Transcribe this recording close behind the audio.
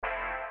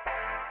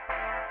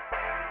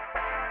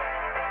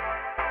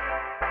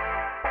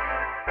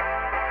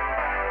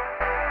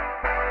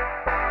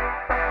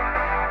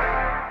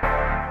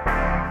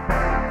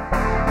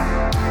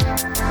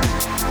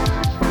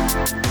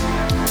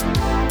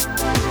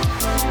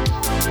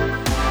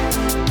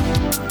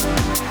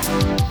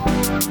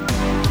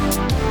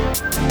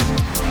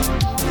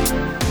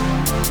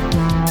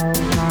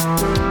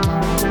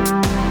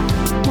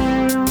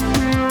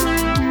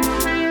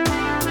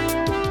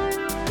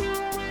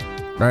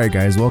right,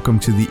 guys, welcome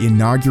to the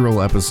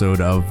inaugural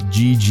episode of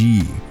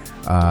GG.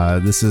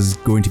 This is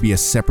going to be a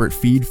separate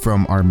feed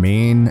from our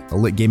main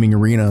Lit Gaming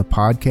Arena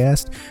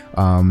podcast.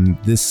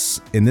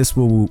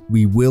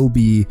 We will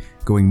be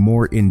going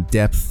more in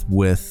depth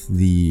with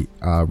the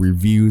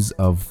reviews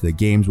of the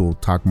games. We'll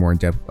talk more in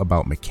depth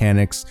about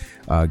mechanics,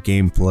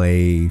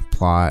 gameplay,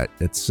 plot,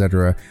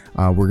 etc.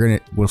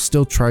 We'll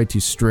still try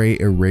to stray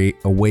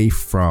away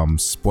from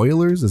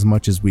spoilers as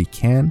much as we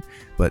can,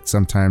 but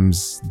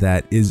sometimes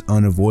that is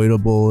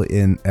unavoidable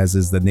as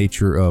is the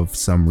nature of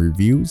some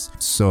reviews.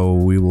 So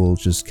we will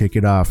just kick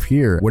it off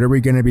here. What are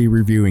we going to be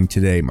reviewing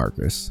today,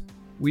 Marcus?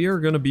 We are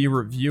going to be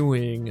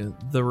reviewing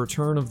The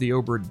Return of the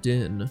Obra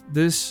Dinn.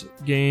 This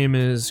game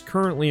is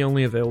currently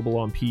only available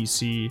on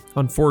PC.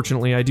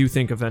 Unfortunately, I do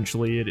think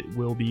eventually it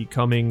will be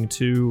coming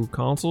to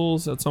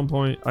consoles at some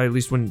point. I at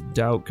least wouldn't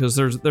doubt, because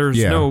there's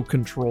no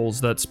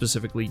controls that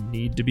specifically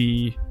need to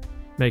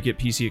make it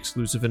PC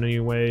exclusive in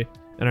any way.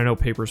 And I know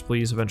Papers,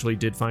 Please eventually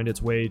did find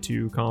its way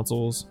to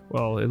consoles.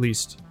 Well, at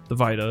least the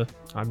Vita.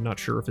 I'm not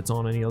sure if it's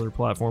on any other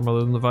platform other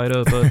than the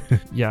Vita, but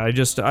yeah,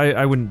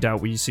 I wouldn't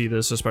doubt we see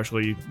this,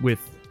 especially with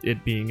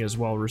it being as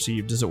well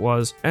received as it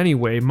was.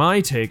 Anyway,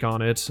 my take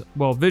on it,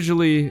 well,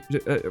 visually,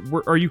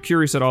 are you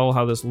curious at all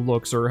how this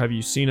looks, or have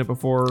you seen it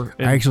before?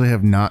 I actually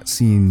have not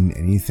seen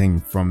anything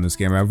from this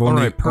game. I've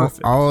only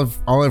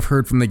all I've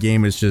heard from the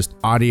game is just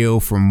audio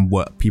from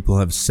what people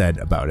have said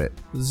about it.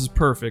 This is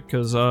perfect,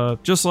 because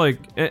just like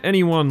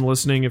anyone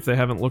listening, if they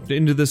haven't looked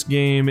into this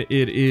game,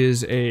 it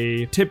is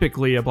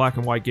typically a black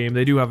and white game.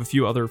 They do have a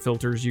few other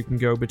filters you can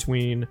go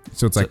between.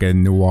 So it's like a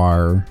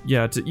noir.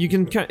 Yeah,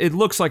 it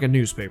looks like a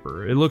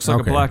newspaper. It looks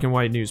like a black and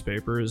white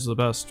newspaper is the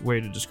best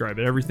way to describe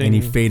it. Everything.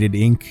 Any faded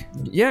ink?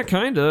 Yeah,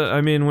 kinda.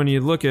 I mean, when you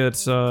look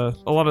at a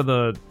lot of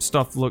the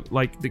stuff, look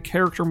like the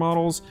character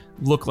models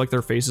look like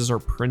their faces are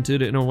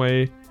printed in a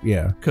way.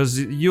 Yeah. Because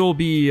you'll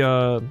be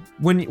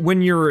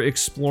when you're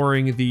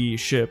exploring the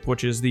ship,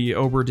 which is the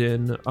Obra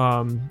Dinn,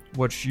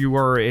 which you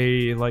are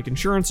a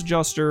insurance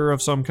adjuster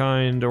of some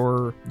kind,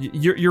 or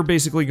you're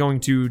basically going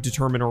to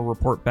determine or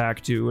report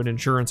back to an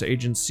insurance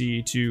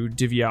agency to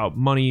divvy out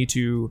money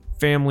to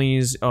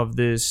families of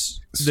this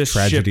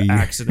tragedy. Ship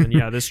accident.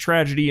 Yeah, this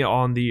tragedy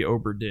on the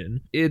Obra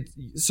Dinn.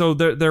 So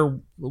there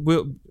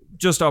will.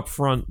 Just up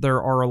front, there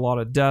are a lot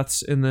of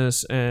deaths in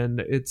this,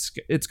 and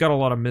it's got a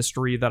lot of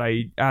mystery that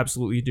I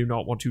absolutely do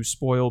not want to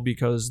spoil,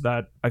 because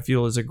that I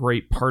feel is a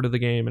great part of the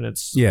game, and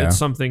it's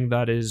something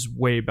that is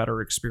way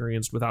better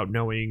experienced without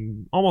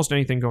knowing almost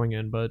anything going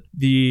in. But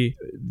the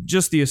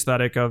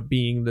aesthetic of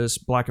being this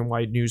black and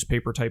white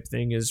newspaper type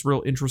thing is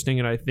real interesting,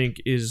 and I think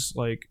is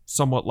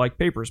somewhat like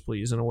Papers,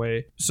 Please in a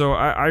way. So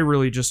I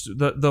really just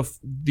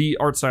the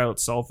art style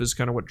itself is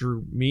kind of what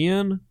drew me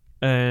in.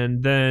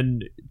 And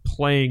then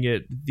playing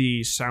it,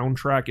 the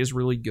soundtrack is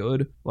really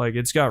good.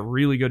 It's got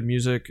really good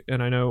music,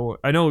 and I know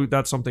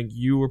that's something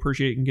you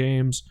appreciate in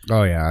games.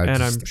 Oh yeah,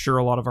 I'm sure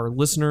a lot of our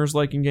listeners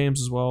like in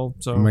games as well.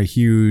 So I'm a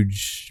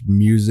huge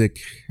music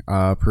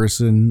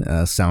person.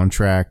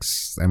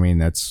 Soundtracks. I mean,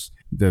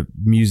 the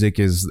music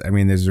is. I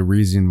mean, there's a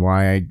reason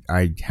why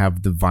I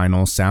have the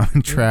vinyl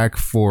soundtrack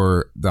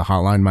for the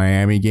Hotline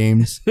Miami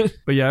games.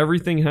 But yeah,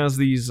 everything has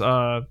these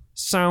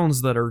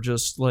sounds that are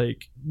just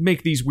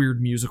make these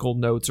weird musical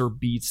notes or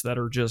beats that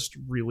are just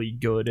really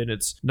good, and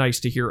it's nice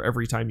to hear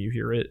every time you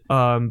hear it.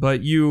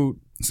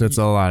 So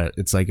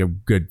it's like a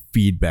good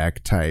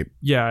feedback type.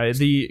 Yeah,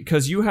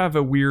 because you have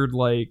a weird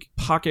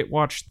pocket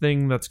watch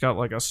thing that's got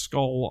a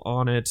skull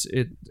on it.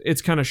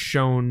 It's kind of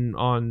shown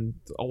on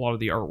a lot of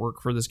the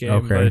artwork for this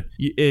game, but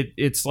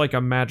it's like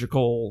a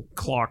magical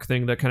clock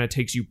thing that kind of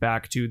takes you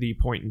back to the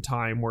point in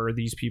time where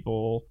these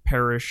people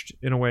perished,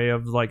 in a way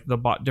of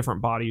the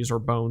different bodies or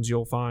bones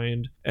you'll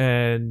find,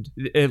 and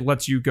it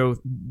lets you go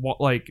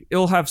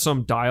it'll have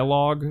some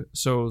dialogue,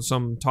 so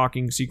some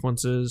talking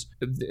sequences,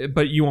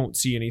 but you won't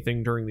see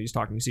anything during these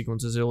talking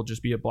sequences. It'll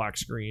just be a black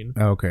screen.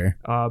 Okay.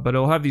 But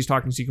it'll have these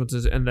talking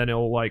sequences, and then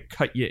it'll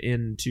cut you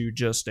into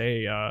just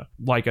a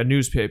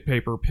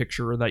newspaper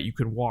picture that you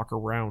can walk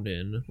around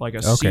in,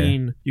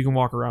 scene you can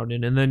walk around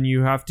in, and then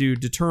you have to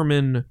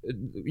determine.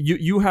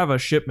 You have a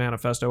ship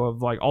manifesto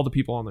of all the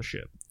people on the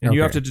ship, and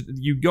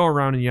you go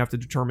around and you have to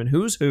determine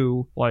who's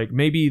who.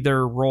 Maybe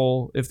their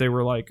role, if they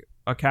were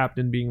a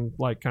captain being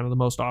kind of the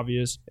most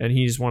obvious, and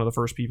he's one of the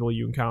first people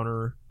you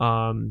encounter,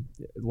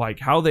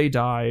 how they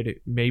died,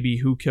 maybe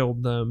who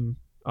killed them,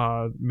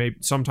 maybe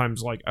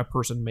sometimes a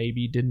person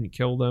maybe didn't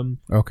kill them.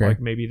 Okay.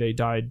 Maybe they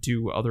died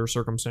to other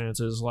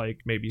circumstances,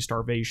 maybe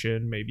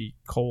starvation, maybe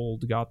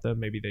cold got them,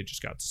 maybe they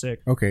just got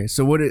sick. Okay,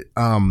 so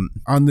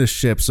on this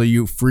ship, so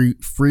you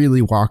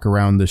freely walk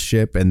around the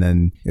ship, and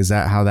then is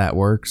that how that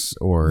works?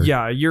 Or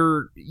yeah,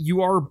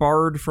 you are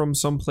barred from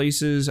some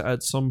places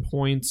at some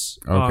points.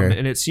 Okay.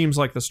 And it seems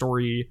like the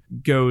story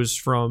goes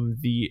from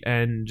the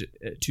end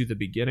to the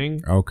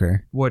beginning. Okay.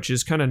 Which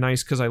is kind of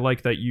nice, because I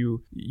like that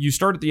you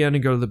start at the end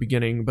and go to the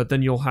beginning, beginning, but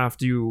then you'll have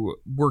to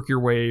work your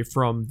way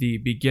from the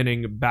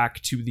beginning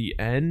back to the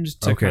end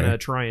to kind of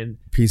try and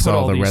piece put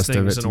all the these rest of it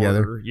things in together.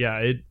 order.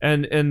 Yeah,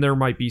 and there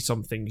might be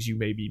some things you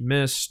maybe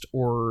missed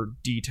or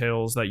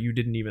details that you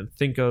didn't even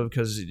think of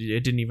because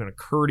it didn't even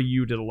occur to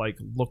you to like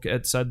look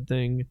at said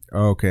thing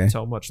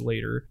until much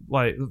later.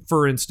 Like,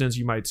 for instance,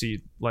 you might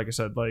see, like I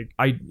said, like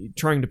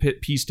trying to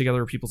piece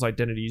together people's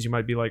identities. You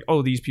might be like,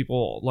 oh, these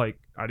people, like,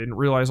 I didn't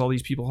realize all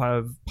these people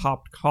have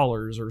popped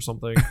collars or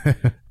something.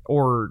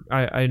 Or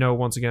I know,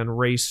 once again,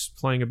 race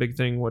playing a big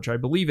thing, which I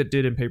believe it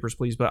did in Papers,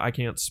 Please, but I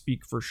can't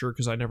speak for sure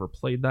because I never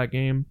played that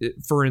game.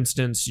 For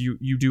instance,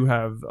 you do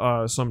have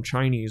some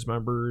Chinese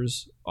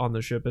members on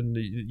the ship, and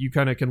you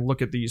kind of can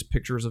look at these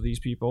pictures of these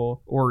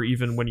people, or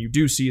even when you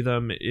do see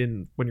them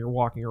when you're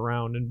walking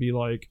around, and be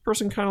like,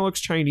 person kind of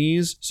looks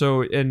Chinese.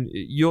 So, and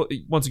you'll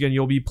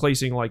be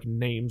placing like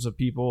names of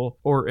people,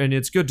 and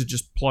it's good to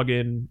just plug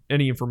in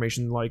any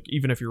information, like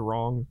even if you're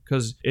wrong,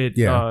 because it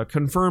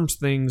confirms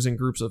things in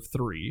groups of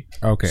 3.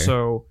 Okay.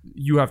 So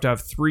you have to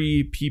have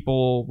 3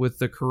 people with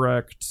the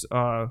correct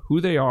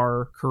who they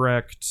are,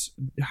 correct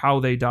how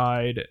they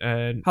died,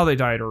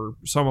 or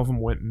some of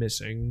them went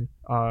missing.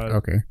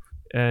 Okay.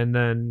 And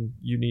then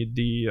you need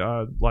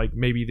the like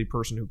maybe the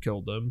person who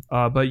killed them.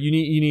 But you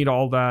need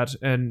all that,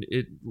 and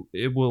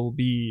it will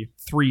be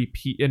 3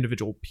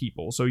 individual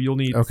people. So you'll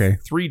need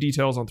 3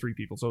 details on 3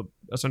 people. So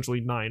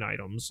essentially 9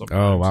 items. Sometimes.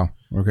 Oh wow.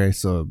 Okay.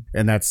 So,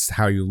 and that's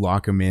how you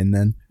lock them in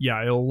then?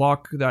 Yeah, it'll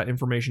lock that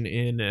information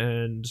in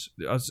and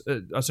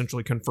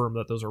essentially confirm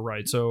that those are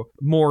right. So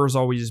more is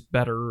always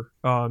better.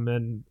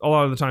 And a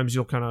lot of the times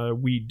you'll kind of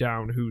weed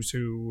down who's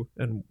who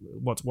and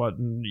what's what.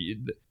 And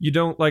you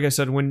don't, like I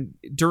said,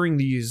 during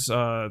these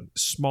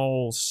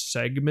small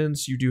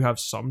segments, you do have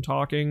some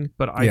talking,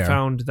 but I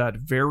found that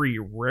very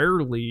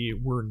rarely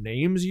were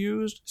names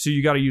used. So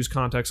you got to use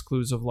context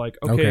clues of like,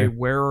 okay,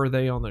 where are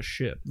they on the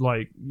ship?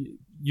 Like,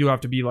 you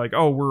have to be like,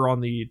 oh, we're on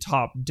the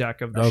top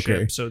deck of the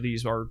ship, so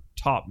these are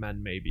top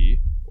men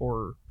maybe,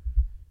 or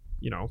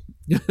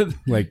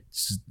like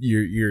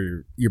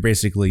you're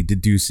basically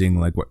deducing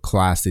like what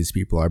class these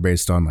people are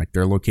based on like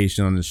their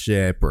location on the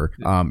ship, or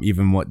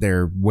even what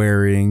they're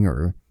wearing,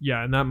 or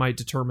and that might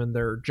determine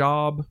their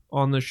job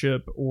on the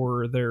ship,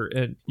 or if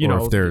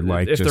they're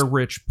like if they're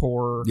rich,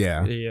 poor,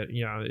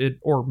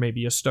 or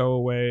maybe a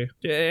stowaway,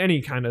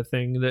 any kind of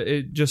thing. That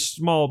it just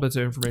small bits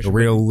of information. A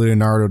real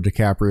Leonardo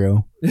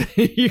DiCaprio.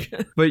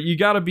 But you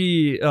got to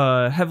be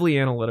heavily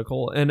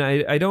analytical, and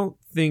I don't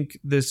think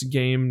this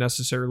game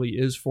necessarily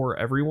is for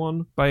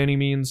everyone by any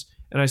means.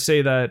 And I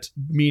say that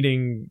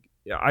meaning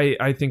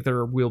I think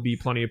there will be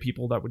plenty of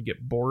people that would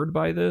get bored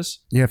by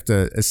this.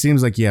 It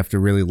seems like you have to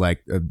really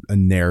like a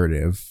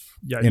narrative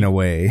in a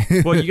way.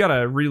 Well, you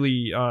gotta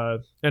really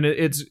and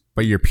it's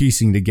but you're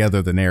piecing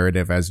together the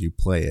narrative as you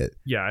play it.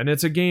 Yeah, and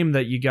it's a game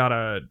that you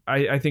gotta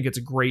I think it's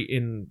great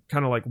in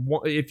kind of like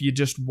if you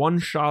just one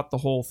shot the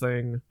whole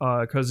thing,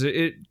 because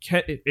it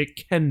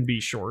can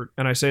be short.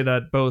 And I say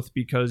that both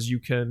because you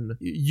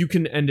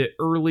can end it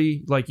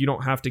early, like you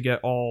don't have to get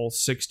all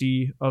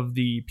 60 of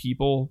the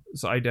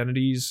people's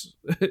identities.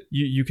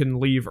 you can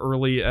leave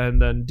early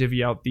and then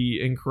divvy out the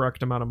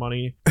incorrect amount of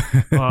money,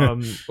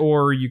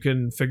 or you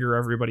can figure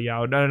everybody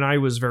out. And I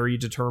was very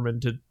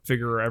determined to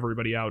figure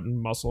everybody out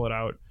and muscle it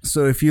out.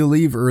 So if you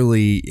leave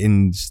early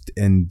and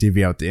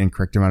divvy out the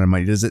incorrect amount of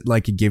money, does it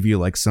like give you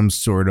like some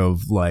sort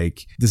of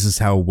like, this is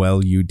how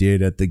well you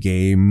did at the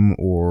game,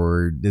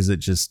 or is it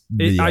just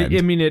I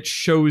mean, it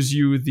shows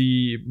you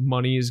the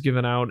money is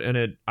given out, and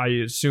I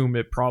assume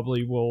it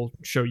probably will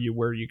show you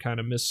where you kind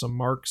of missed some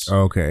marks.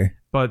 Okay.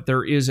 But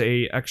there is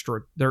a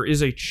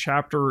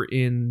chapter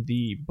in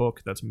the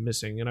book that's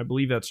missing, and I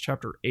believe that's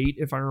chapter 8,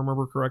 if I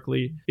remember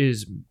correctly,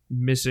 is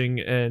missing.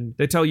 And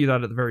they tell you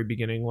that at the very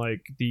beginning,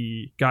 like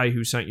the guy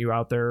who sent you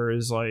out there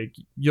is like,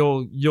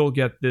 you'll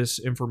get this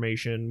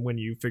information when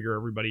you figure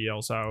everybody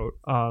else out.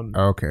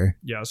 Okay.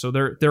 Yeah, so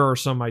there are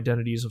some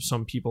identities of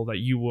some people that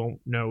you won't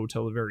know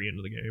till the very end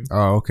of the game.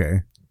 Oh,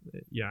 okay.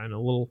 Yeah, and a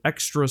little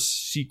extra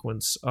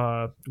sequence,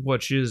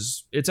 which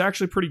it's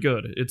actually pretty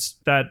good. It's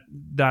that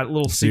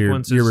little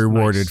sequence. You're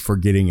rewarded nice. For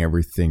getting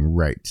everything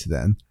right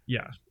then.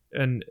 Yeah.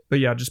 But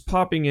yeah, just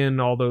popping in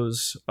all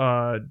those,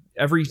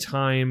 every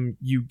time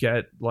you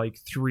get like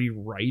 3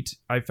 right,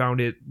 I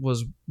found it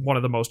was one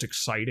of the most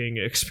exciting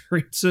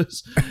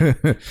experiences,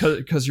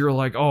 because you're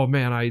like, oh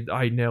man,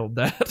 I nailed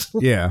that.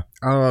 Yeah.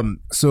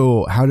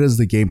 So how does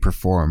the game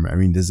perform? I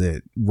mean, does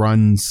it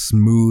run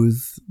smooth?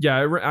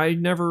 Yeah, I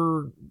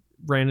never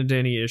ran into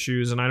any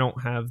issues, and I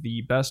don't have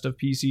the best of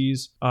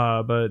PCs,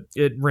 but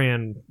it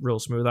ran real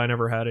smooth. I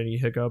never had any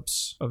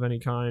hiccups of any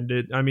kind.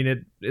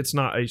 It's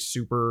not a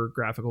super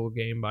graphical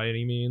game by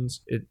any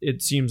means.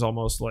 It seems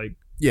almost like,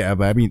 yeah,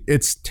 but I mean,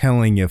 it's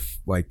telling if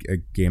like a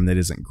game that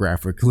isn't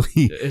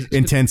graphically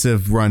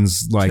intensive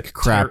runs like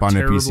crap on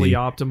a PC. Terribly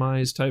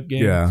optimized type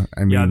game. Yeah,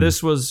 I mean,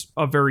 this was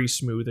a very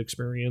smooth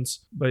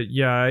experience. But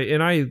yeah,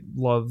 and I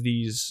love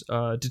these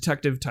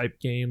detective type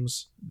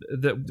games.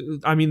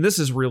 This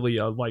is really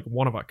like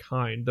one of a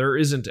kind. There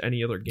isn't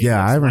any other game.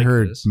 Yeah, I haven't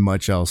heard this.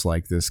 much else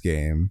like this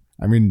game.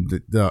 I mean,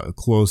 the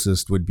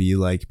closest would be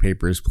like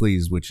Papers,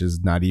 Please, which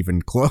is not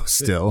even close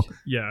still.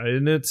 Yeah,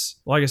 and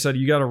it's like I said,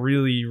 you got to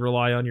really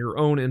rely on your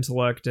own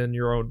intellect and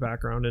your own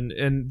background,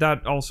 and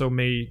that also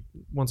may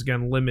once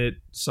again limit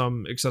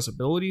some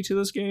accessibility to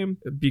this game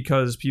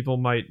because people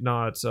might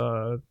not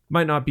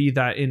be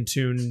that in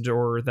tuned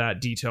or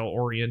that detail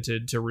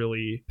oriented to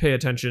really pay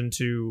attention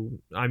to,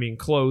 I mean,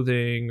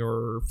 clothing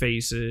or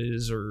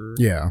faces or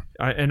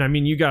and I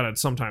mean, you gotta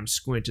sometimes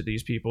squint at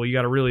these people. You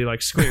gotta really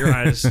like squint your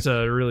eyes to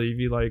really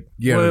be like,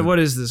 what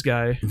is this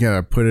guy? You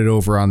gotta put it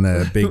over on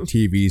the big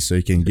TV so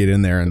you can get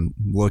in there and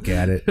look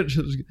at it.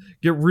 Just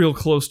get real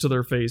close to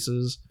their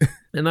faces.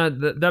 And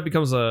that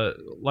becomes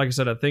like I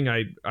said, a thing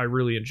I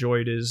really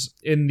enjoyed is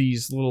in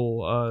these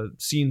little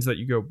scenes that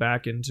you go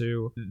back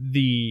into,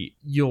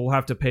 you'll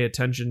have to pay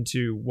attention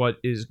to what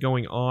is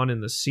going on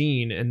in the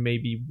scene and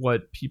maybe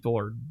what people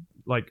are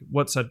like,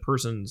 what said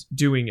person's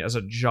doing as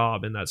a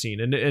job in that scene.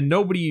 And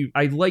nobody,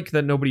 I like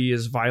that nobody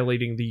is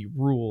violating the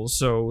rules.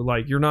 So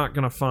like, you're not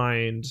gonna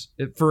find,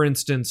 for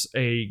instance,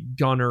 a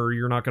gunner,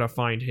 you're not gonna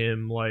find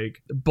him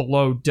like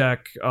below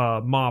deck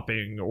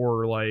mopping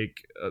or like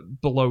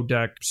below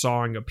deck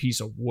sawing a piece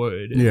of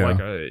wood like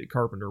a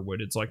carpenter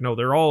would. It's like, no,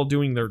 they're all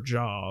doing their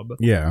job.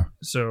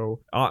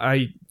 So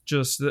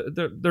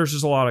there's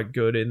just a lot of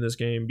good in this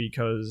game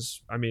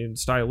because, I mean,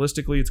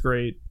 stylistically it's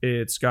great.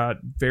 It's got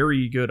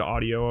very good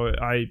audio.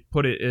 I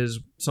put it as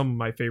some of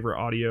my favorite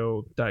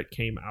audio that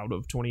came out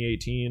of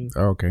 2018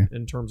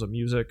 in terms of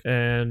music.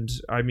 And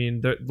I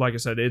mean, like I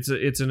said, it's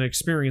an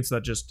experience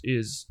that just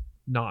is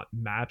not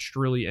matched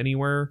really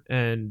anywhere,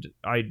 and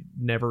I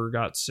never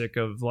got sick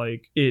of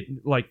like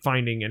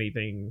finding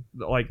anything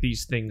like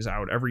these things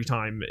out every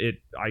time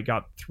I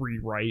got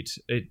 3 right.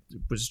 It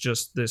was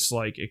just this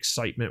like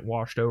excitement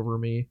washed over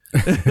me.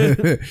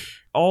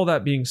 All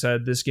that being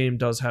said, this game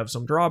does have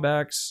some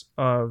drawbacks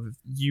of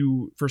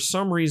you, for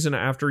some reason,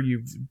 after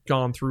you've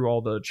gone through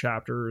all the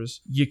chapters,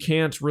 you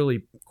can't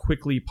really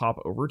quickly pop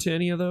over to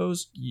any of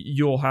those.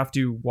 You'll have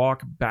to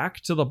walk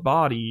back to the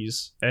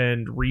bodies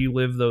and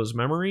relive those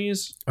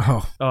memories.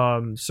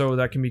 So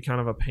that can be kind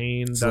of a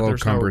pain. It's a little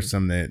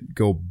cumbersome that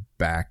go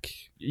back.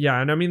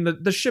 Yeah, and I mean,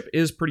 the ship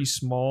is pretty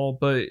small,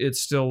 but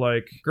it's still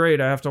like, great,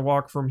 I have to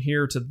walk from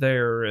here to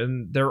there,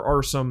 and there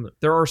are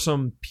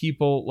some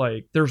people,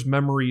 like, there's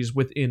memories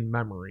within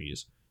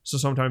memories. So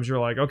sometimes you're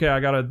like, okay, I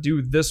gotta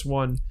do this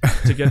one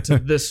to get to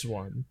this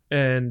one.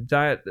 And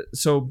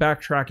so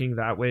backtracking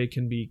that way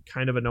can be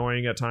kind of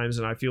annoying at times,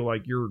 and I feel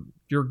like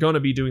you're gonna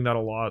be doing that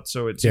a lot.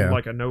 So it seemed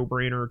like a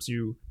no-brainer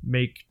to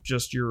make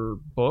just your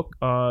book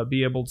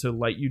be able to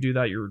let you do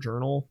that, your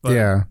journal.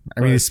 I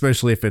mean,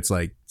 especially if it's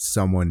like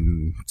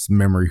someone's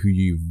memory who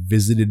you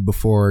visited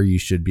before, you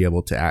should be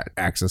able to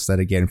access that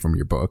again from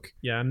your book.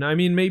 Yeah, and I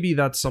mean, maybe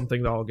that's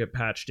something that'll get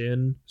patched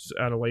in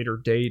at a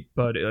later date,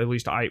 but at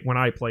least when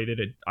I played it,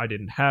 I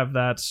didn't have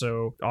that,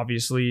 so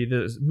obviously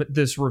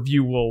this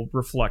review will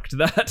reflect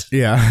that.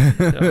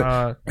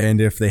 And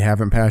if they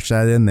haven't patched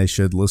that in, they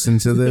should listen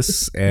to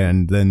this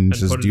and then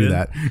just do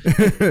that.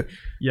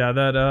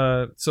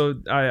 So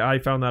I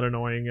found that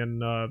annoying,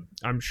 and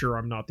I'm sure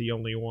I'm not the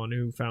only one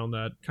who found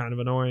that kind of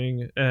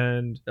annoying.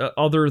 And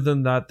other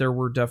than that, there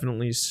were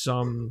definitely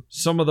some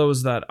of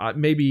those that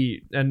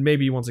maybe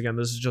once again,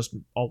 this is just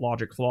a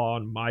logic flaw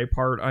on my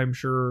part, I'm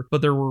sure,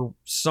 but there were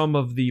some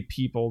of the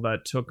people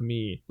that took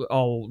me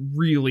a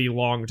really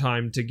long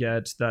time to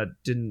get that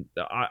didn't,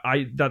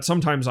 that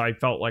sometimes I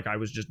felt like I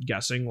was just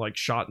guessing, like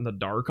shot in the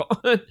dark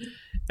on.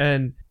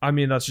 And I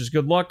mean, that's just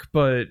good luck,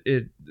 but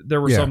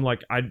there were some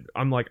like,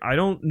 I'm like, I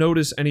don't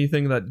notice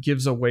anything that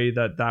gives away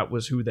that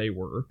was who they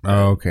were.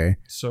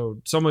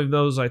 So some of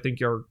those I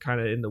think are kind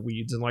of in the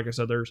weeds, and like I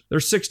said,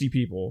 there's 60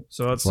 people,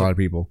 so that's a lot of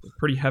people, a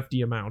pretty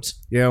hefty amount.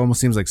 Yeah, it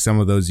almost seems like some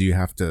of those you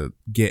have to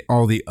get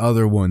all the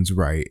other ones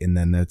right, and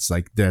then that's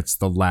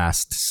the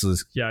last.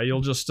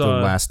 You'll just the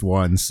last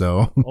one.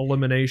 So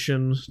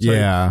elimination.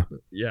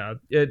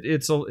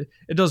 It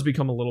does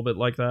become a little bit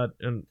like that,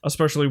 and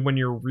especially when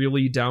you're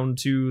really down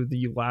to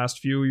the last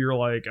few, you're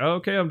like,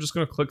 okay, I'm just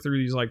gonna click through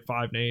these like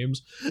 5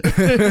 names.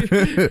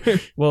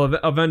 Well,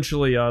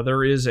 eventually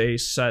there is a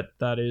set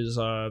that is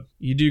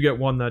you do get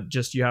one that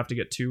just you have to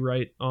get 2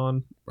 right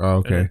on.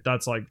 And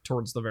that's like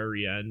towards the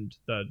very end,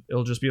 that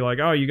it'll just be like,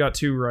 oh, you got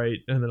 2 right,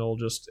 and then it'll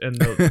just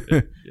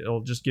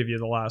give you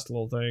the last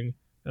little thing,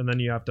 and then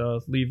you have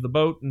to leave the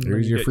boat, and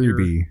there's your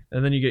freebie,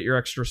 and then you get your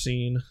extra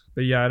scene.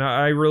 But yeah, and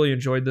I really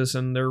enjoyed this,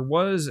 and there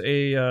was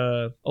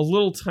a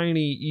little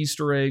tiny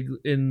Easter egg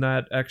in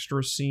that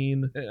extra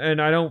scene,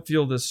 and I don't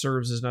feel this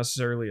serves as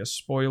necessarily a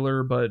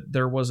spoiler, but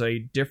there was a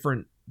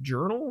different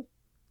journal.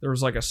 There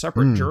was like a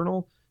separate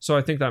journal. So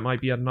I think that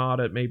might be a nod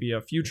at maybe a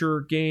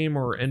future game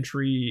or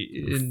entry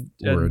in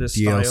this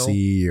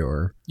DLC style.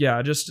 Or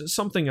just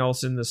something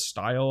else in this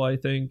style, I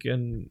think.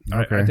 And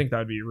I think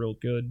that'd be real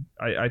good.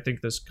 I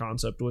think this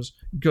concept was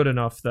good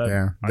enough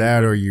that...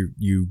 or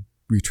you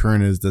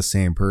return as the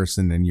same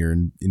person and you're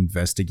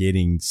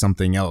investigating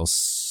something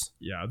else.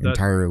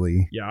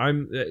 entirely. Yeah,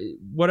 I'm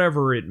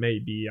whatever it may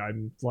be.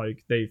 I'm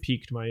like, they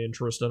piqued my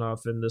interest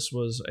enough, and this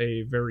was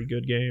a very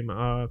good game.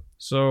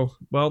 So,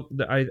 well,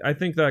 I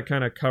think that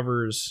kind of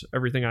covers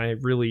everything I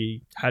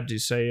really had to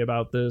say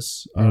about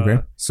this. Okay.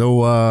 So,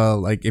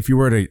 like, if you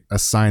were to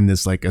assign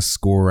this like a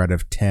score out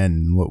of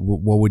 10,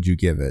 what would you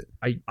give it?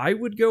 I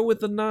would go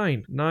with a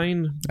 9.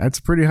 9. That's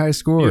a pretty high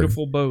score.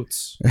 Beautiful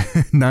boats.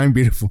 9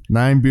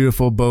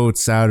 beautiful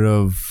boats out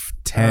of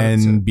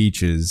 10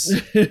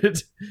 beaches.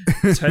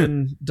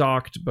 10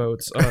 docked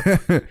boats.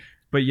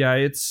 But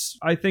yeah,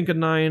 I think a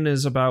 9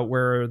 is about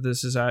where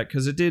this is at,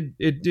 because it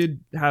did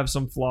have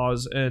some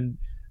flaws, and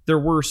there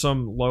were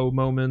some low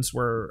moments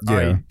where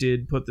I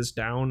did put this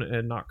down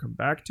and not come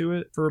back to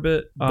it for a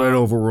bit. But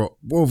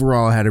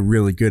overall, it had a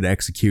really good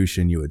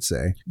execution, you would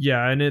say.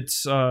 Yeah, and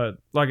it's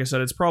like I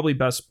said, it's probably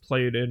best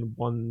played in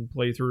one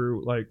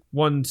playthrough, like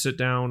one sit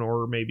down,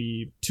 or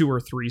maybe 2 or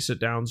 3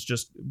 sit downs,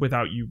 just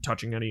without you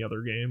touching any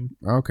other game.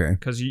 Okay.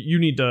 Because you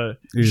need to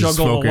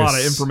juggle a lot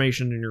of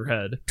information in your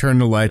head. Turn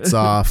the lights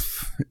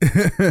off.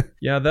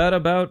 Yeah, that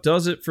about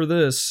does it for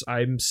this.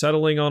 I'm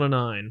settling on a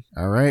 9.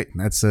 All right,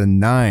 that's a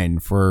 9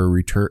 for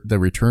the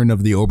return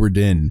of the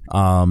Oberdin.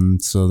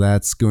 So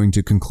that's going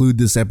to conclude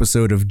this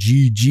episode of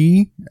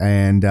GG.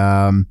 And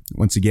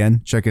once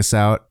again, check us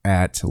out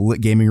at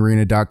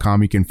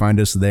litgamingarena.com. You can find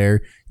us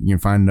there. You can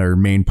find our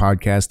main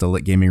podcast, the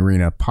Lit Gaming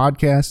Arena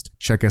podcast.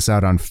 Check us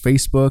out on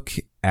Facebook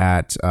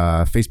at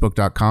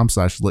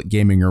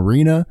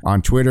facebook.com/litgamingarena,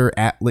 on Twitter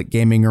at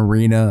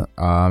litgamingarena,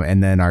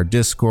 and then our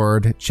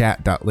Discord,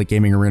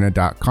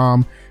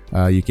 chat.litgamingarena.com.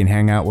 You can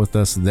hang out with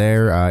us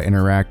there,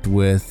 interact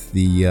with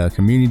the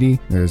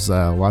community. There's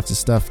lots of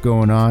stuff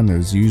going on.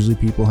 There's usually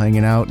people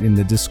hanging out in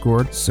the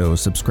Discord. So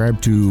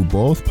subscribe to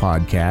both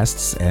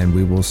podcasts, and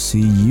we will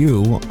see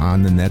you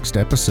on the next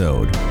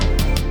episode.